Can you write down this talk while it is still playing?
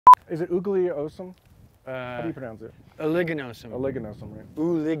Is it Ooglyosum? How do you pronounce it? Oligonosum. Oligonosum, right?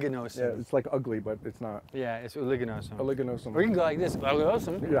 Oligonosum. Yeah, it's like ugly, but it's not. Yeah, it's oligonosum. Oligonosum. Or you can go like this.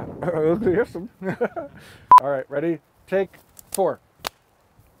 Oligonosum. Yeah, Ooglyosum. All right, ready? Take 4.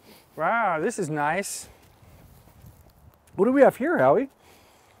 Wow, this is nice. What do we have here, Howie?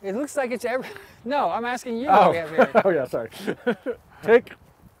 It looks like it's every... No, I'm asking you Oh, what we have here. oh yeah, sorry. Take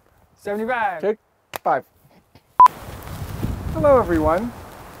 75. Take 5. Hello, everyone.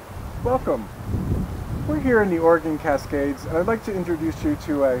 Welcome. We're here in the Oregon Cascades, and I'd like to introduce you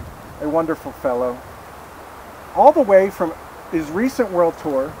to a wonderful fellow. All the way from his recent world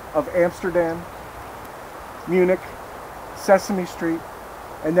tour of Amsterdam, Munich, Sesame Street,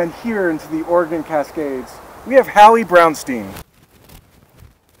 and then here into the Oregon Cascades, we have Howie Brounstein.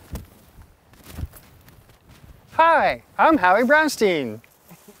 Hi, I'm Howie Brounstein.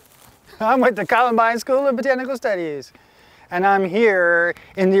 I'm with the Columbines School of Botanical Studies, and I'm here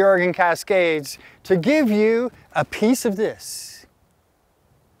in the Oregon Cascades to give you a piece of this.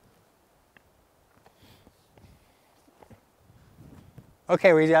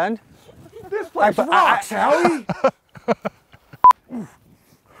 Okay, we done? This place rocks, Howie!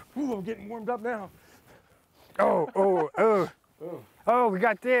 Ooh, I'm getting warmed up now. Oh, we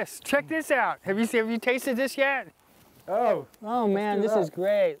got this. Check this out. Have you tasted this yet? Oh. Oh man, this is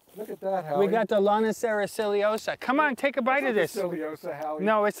great. Look at that, Howie. We got the Lonicera ciliosa. Come on, take a bite of this. Ciliosa, Howie.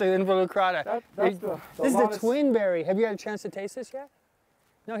 No, it's the involucrata. This is the twin berry. Have you had a chance to taste this yet?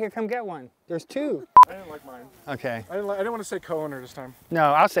 No, here, come get one. There's 2. I didn't like mine. Okay. I didn't want to say co-owner this time.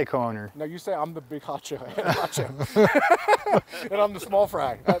 No, I'll say co-owner. No, you say I'm the big hotcho. And I'm the small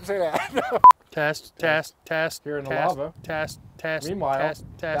fry. I'd say that. Test. Here in the lava. Test. Meanwhile, test.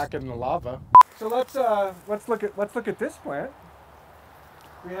 back in the lava. So let's look at this plant.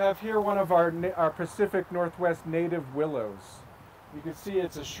 We have here one of our Pacific Northwest native willows. You can see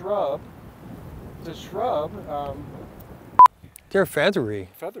it's a shrub. It's a shrub. They're feathery.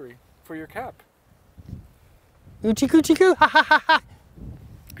 Feathery for your cap. Oochie coochie coo. Ha ha ha ha.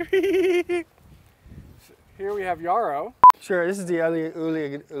 Here we have yarrow. Sure, this is the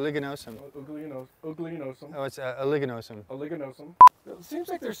oligonosum. Ooglyosum. Oh, it's oligonosum. Oligonosum. It seems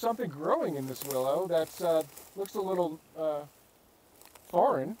like there's something growing in this willow that looks a little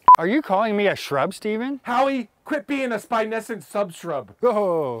foreign. Are you calling me a shrub, Steven? Howie, quit being a spinescent subshrub.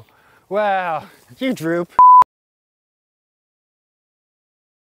 Oh, wow, you droop.